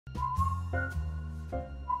Hey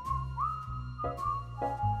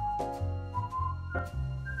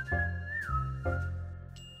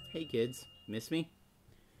kids, miss me?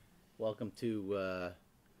 Welcome to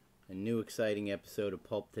a new exciting episode of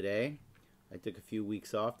Pulp today. I took a few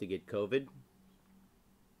weeks off to get COVID.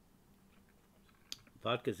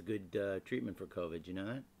 Vodka's a good treatment for COVID, you know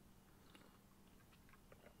that?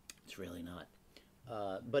 It's really not.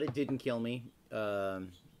 But it didn't kill me.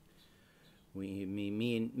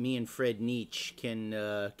 Me and Fred Nietzsche can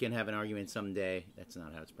have an argument someday, that's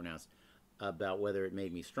not how it's pronounced, about whether it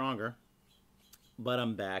made me stronger. But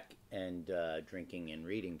I'm back and drinking and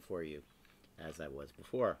reading for you, as I was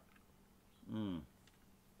before. We'll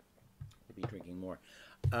be drinking more.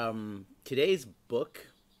 Today's book,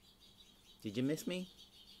 did you miss me?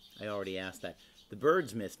 I already asked that. The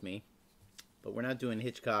birds missed me, but we're not doing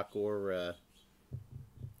Hitchcock or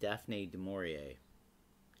Daphne du Maurier.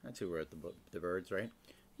 That's who wrote the book, The Birds, right?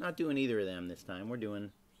 Not doing either of them this time. We're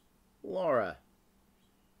doing Laura.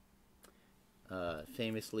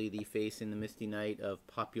 Famously the face in the misty night of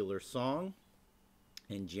popular song,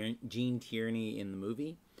 and Gene Tierney in the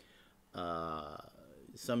movie.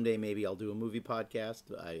 Someday maybe I'll do a movie podcast,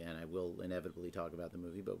 and I will inevitably talk about the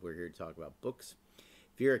movie, but we're here to talk about books.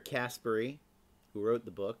 Vera Caspary, who wrote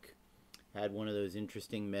the book, had one of those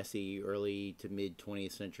interesting, messy, early to mid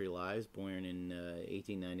 20th century lives, born in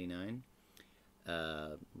 1899.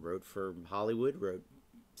 Wrote for Hollywood, wrote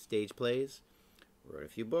stage plays, wrote a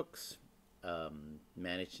few books.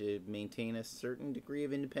 Managed to maintain a certain degree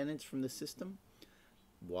of independence from the system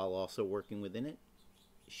while also working within it.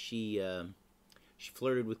 She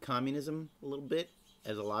flirted with communism a little bit,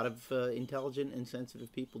 as a lot of intelligent and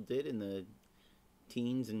sensitive people did in the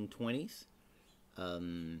teens and 20s.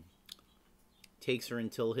 Takes her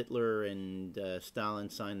until Hitler and Stalin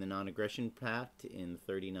signed the non-aggression pact in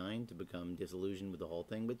 1939 to become disillusioned with the whole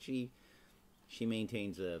thing, but she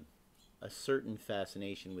maintains a certain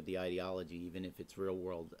fascination with the ideology, even if its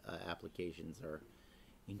real-world applications are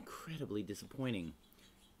incredibly disappointing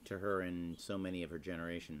to her and so many of her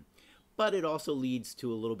generation. But it also leads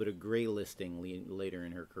to a little bit of greylisting later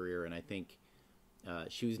in her career, and I think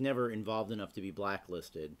she was never involved enough to be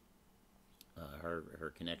blacklisted.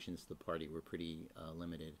 Her connections to the party were pretty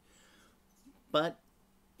limited. But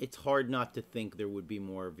it's hard not to think there would be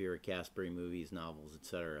more Vera Caspary movies, novels,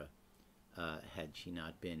 etc., had she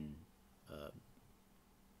not been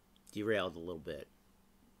derailed a little bit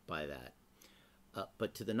by that.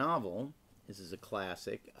 But to the novel, this is a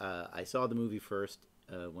classic. I saw the movie first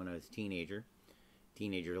when I was a teenager.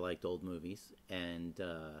 Teenager liked old movies, and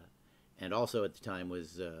also at the time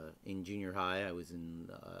was in junior high.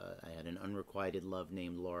 I had an unrequited love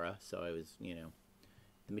named Laura, so I was, the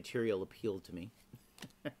material appealed to me.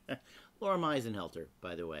 Laura Meisenhelter,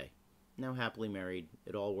 by the way, now happily married.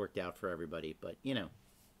 It all worked out for everybody, but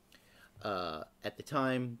at the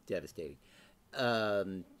time, devastating.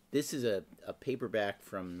 This is a paperback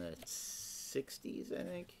from the 60s, I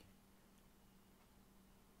think.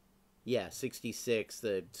 Yeah, 66.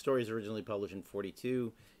 The story is originally published in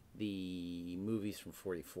 42. The movie's from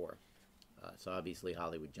 44. So obviously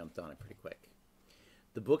Hollywood jumped on it pretty quick.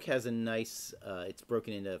 The book has a nice, it's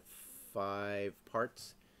broken into 5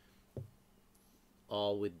 parts,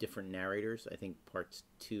 all with different narrators. I think parts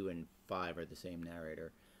 2 and 5 are the same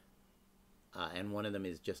narrator. And one of them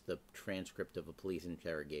is just the transcript of a police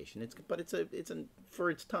interrogation. It's for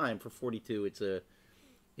its time, for 42,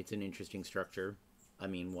 it's an interesting structure. I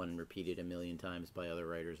mean, one repeated a million times by other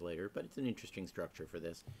writers later, but it's an interesting structure for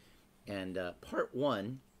this. And part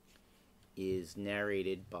 1 is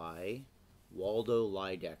narrated by Waldo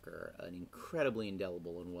Lydecker, an incredibly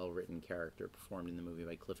indelible and well-written character performed in the movie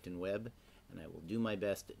by Clifton Webb, and I will do my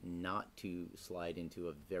best not to slide into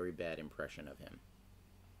a very bad impression of him.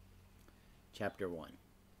 Chapter 1.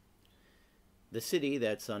 The city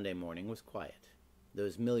that Sunday morning was quiet.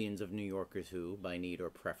 Those millions of New Yorkers who, by need or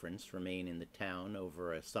preference, remain in the town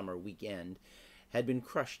over a summer weekend had been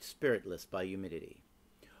crushed spiritless by humidity.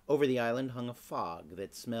 Over the island hung a fog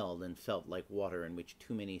that smelled and felt like water in which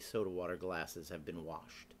too many soda-water glasses have been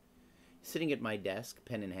washed. Sitting at my desk,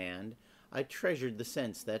 pen in hand, I treasured the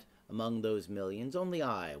sense that, among those millions, only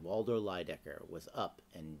I, Waldo Lydecker, was up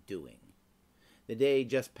and doing. The day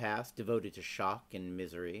just past, devoted to shock and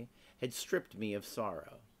misery, had stripped me of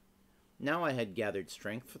sorrow. Now I had gathered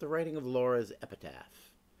strength for the writing of Laura's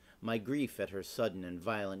epitaph. My grief at her sudden and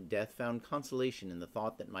violent death found consolation in the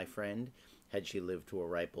thought that my friend, had she lived to a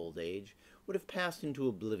ripe old age, would have passed into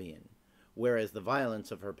oblivion, whereas the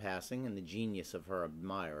violence of her passing and the genius of her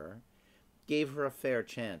admirer gave her a fair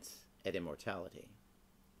chance at immortality.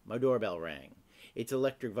 My doorbell rang. Its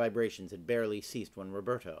electric vibrations had barely ceased when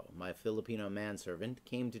Roberto, my Filipino manservant,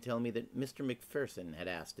 came to tell me that Mr. McPherson had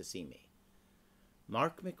asked to see me.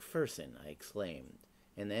 "Mark McPherson!" I exclaimed,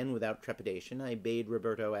 and then, without trepidation, I bade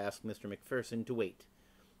Roberto ask Mr. McPherson to wait.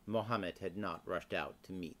 Mohammed had not rushed out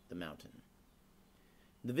to meet the mountain.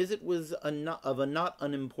 The visit was of a not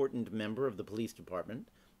unimportant member of the police department,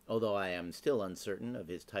 although I am still uncertain of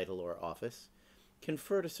his title or office,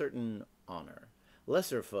 conferred a certain honor.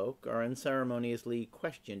 Lesser folk are unceremoniously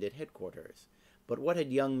questioned at headquarters, but what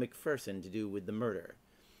had young McPherson to do with the murder?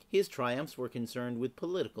 His triumphs were concerned with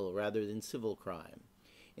political rather than civil crime.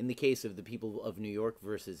 In the case of the people of New York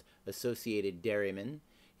versus Associated Dairymen,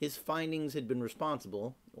 his findings had been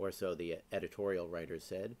responsible, or so the editorial writers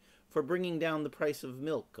said, for bringing down the price of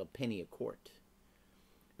milk a penny a quart.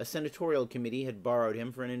 A senatorial committee had borrowed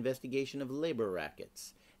him for an investigation of labor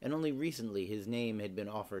rackets, and only recently his name had been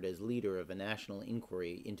offered as leader of a national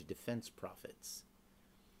inquiry into defense profits.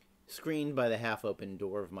 Screened by the half-open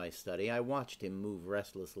door of my study, I watched him move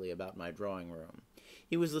restlessly about my drawing room.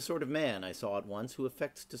 He was the sort of man, I saw at once, who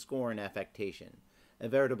affects to scorn affectation, a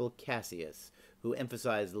veritable Cassius, who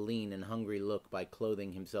emphasized the lean and hungry look by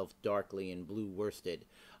clothing himself darkly in blue worsted,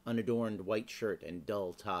 unadorned white shirt, and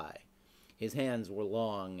dull tie. His hands were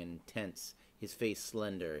long and tense, his face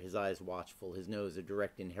slender, his eyes watchful, his nose a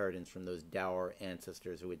direct inheritance from those dour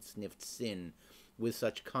ancestors who had sniffed sin with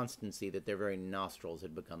such constancy that their very nostrils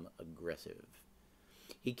had become aggressive.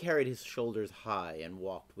 He carried his shoulders high and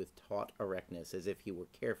walked with taut erectness as if he were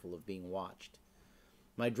careful of being watched.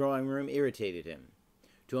 My drawing-room irritated him.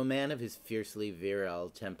 To a man of his fiercely virile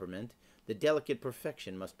temperament, the delicate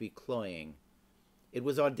perfection must be cloying. It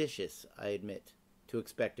was audacious, I admit, to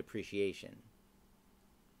expect appreciation.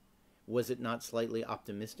 Was it not slightly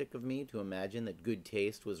optimistic of me to imagine that good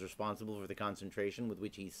taste was responsible for the concentration with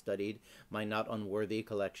which he studied my not unworthy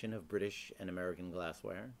collection of British and American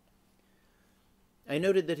glassware? I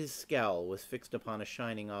noted that his scowl was fixed upon a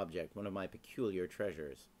shining object, one of my peculiar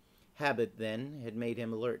treasures. Habit, then, had made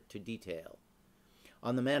him alert to detail.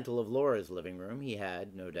 On the mantel of Laura's living room he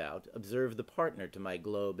had, no doubt, observed the partner to my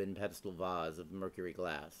globe and pedestal vase of mercury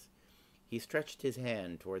glass. He stretched his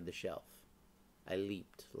hand toward the shelf. I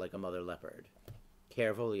leaped like a mother leopard.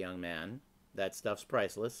 "Careful, young man. That stuff's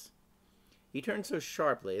priceless." He turned so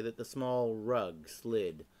sharply that the small rug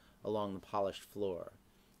slid along the polished floor.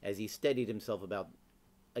 As he steadied himself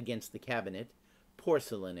against the cabinet,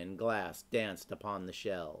 porcelain and glass danced upon the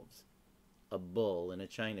shelves. "A bull in a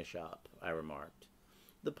china shop," I remarked.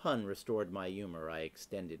 The pun restored my humor. I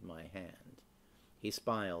extended my hand. He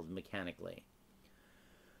smiled mechanically.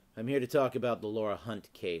 "I'm here to talk about the Laura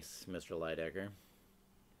Hunt case, Mr. Lydecker."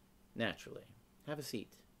 "Naturally. Have a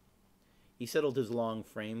seat." He settled his long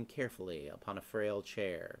frame carefully upon a frail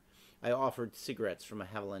chair. I offered cigarettes from a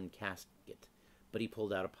Avallone casket, but he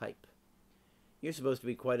pulled out a pipe. "You're supposed to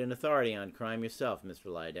be quite an authority on crime yourself,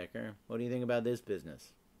 Mr. Lydecker. What do you think about this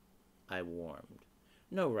business?" I warmed.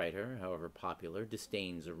 No writer, however popular,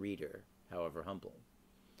 disdains a reader, however humble.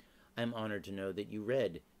 "I'm honored to know that you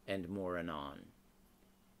read And More Anon."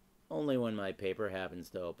 "Only when my paper happens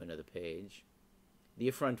to open to the page." The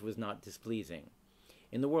affront was not displeasing.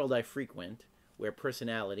 In the world I frequent, where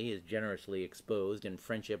personality is generously exposed and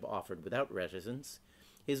friendship offered without reticence,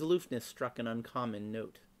 his aloofness struck an uncommon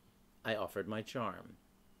note. I offered my charm.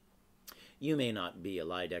 "You may not be a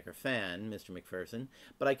Lydecker fan, Mr. McPherson,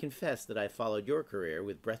 but I confess that I followed your career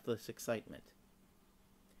with breathless excitement."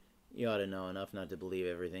 "You ought to know enough not to believe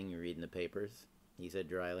everything you read in the papers," he said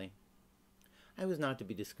dryly. I was not to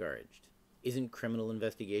be discouraged. "Isn't criminal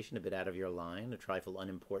investigation a bit out of your line, a trifle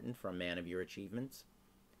unimportant for a man of your achievements?"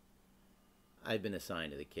 "I've been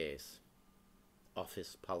assigned to the case."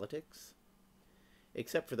 "Office politics?"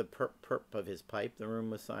 Except for the perp of his pipe, the room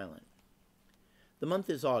was silent. "The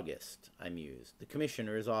month is August," I mused. "The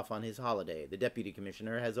commissioner is off on his holiday. The deputy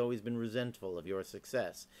commissioner has always been resentful of your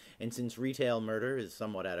success, and since retail murder is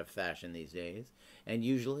somewhat out of fashion these days, and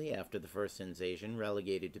usually, after the first sensation,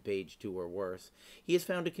 relegated to page 2 or worse, he has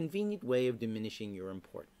found a convenient way of diminishing your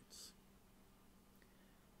importance."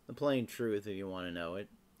 "The plain truth, if you want to know it,"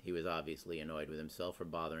 he was obviously annoyed with himself for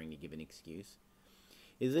bothering to give an excuse,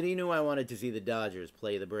 "is that he knew I wanted to see the Dodgers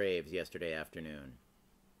play the Braves yesterday afternoon."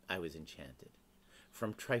 I was enchanted.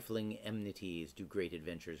 From trifling enmities do great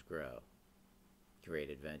adventures grow. Great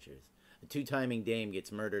adventures. A two-timing dame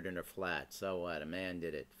gets murdered in her flat. So what? A man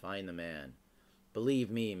did it. Find the man. Believe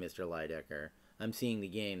me, Mr. Lydecker, I'm seeing the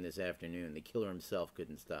game this afternoon. The killer himself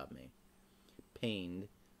couldn't stop me. Pained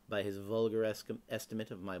by his vulgar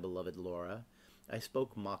estimate of my beloved Laura, I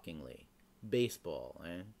spoke mockingly. "Baseball,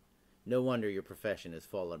 eh? No wonder your profession has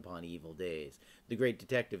fallen upon evil days. The great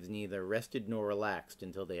detectives neither rested nor relaxed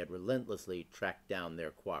until they had relentlessly tracked down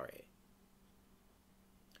their quarry.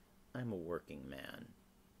 I'm a working man.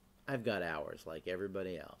 I've got hours like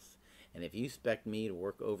everybody else. And if you expect me to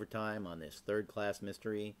work overtime on this third-class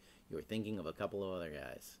mystery, you're thinking of a couple of other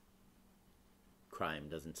guys. Crime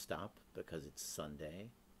doesn't stop because it's Sunday.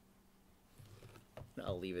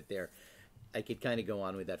 I'll leave it there. I could kind of go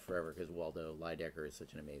on with that forever because Waldo Lydecker is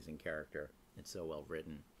such an amazing character. It's so well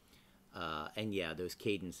written. And yeah, those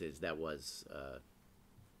cadences, that was...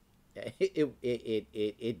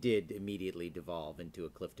 it did immediately devolve into a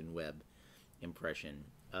Clifton Webb impression.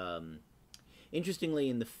 Interestingly,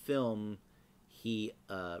 in the film, he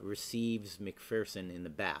receives McPherson in the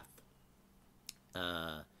bath.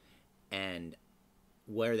 And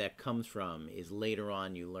where that comes from is later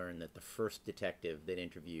on you learn that the first detective that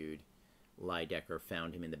interviewed Lydecker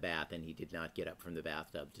found him in the bath, and he did not get up from the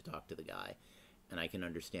bathtub to talk to the guy. And I can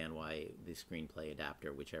understand why the screenplay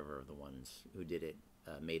adapter, whichever of the ones who did it,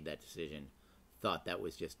 made that decision, thought that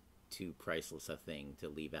was just too priceless a thing to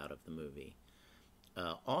leave out of the movie.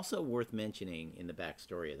 Also worth mentioning in the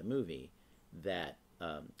backstory of the movie that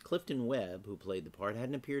Clifton Webb, who played the part,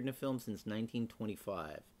 hadn't appeared in a film since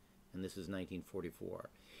 1925, and this is 1944.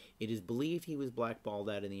 It is believed he was blackballed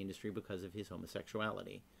out of the industry because of his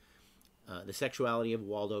homosexuality. The sexuality of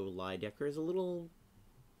Waldo Lydecker is a little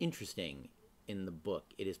interesting in the book.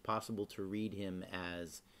 It is possible to read him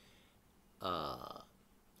as a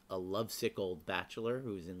lovesick old bachelor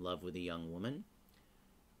who's in love with a young woman,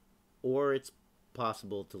 or it's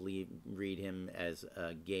possible to read him as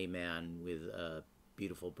a gay man with a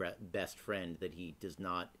beautiful best friend that he does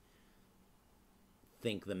not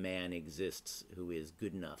think the man exists who is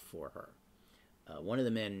good enough for her. One of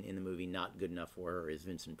the men in the movie not good enough for her is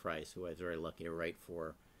Vincent Price, who I was very lucky to write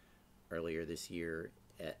for earlier this year,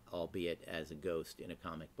 albeit as a ghost in a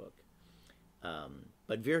comic book.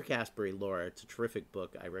 But Vera Caspary, Laura, it's a terrific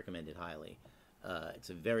book. I recommend it highly. It's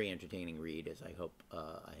a very entertaining read, as I hope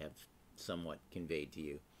I have somewhat conveyed to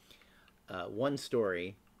you. One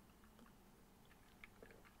story,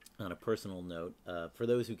 on a personal note, for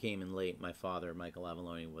those who came in late, my father, Michael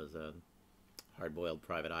Avallone, was a hard-boiled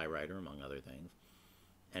private eye writer, among other things,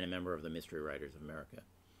 and a member of the Mystery Writers of America.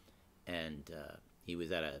 And he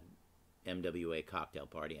was at a MWA cocktail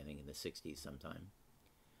party, I think in the 60s sometime.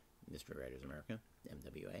 Mystery Writers of America,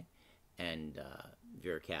 MWA. And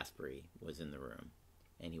Vera Caspary was in the room.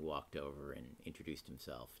 And he walked over and introduced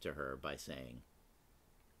himself to her by saying,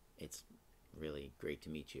 "It's really great to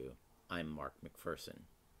meet you. I'm Mark McPherson."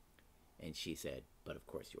 And she said, "But of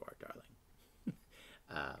course you are,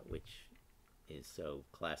 darling." Which is so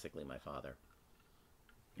classically my father.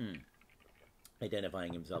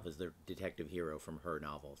 Identifying himself as the detective hero from her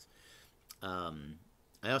novels.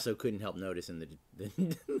 I also couldn't help notice in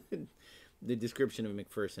the description of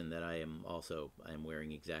McPherson that I am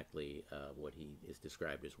wearing exactly what he is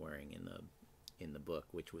described as wearing in the book,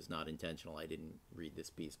 which was not intentional. I didn't read this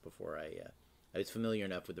piece before I was familiar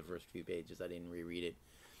enough with the first few pages. I didn't reread it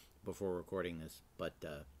before recording this. But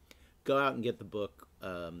go out and get the book.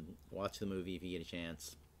 Watch the movie if you get a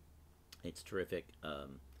chance. It's terrific.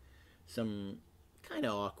 Some kind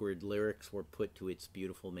of awkward lyrics were put to its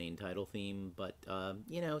beautiful main title theme, but,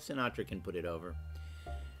 Sinatra can put it over.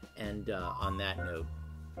 And on that note,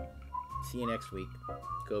 see you next week.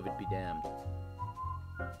 COVID be damned.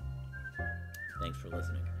 Thanks for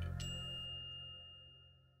listening.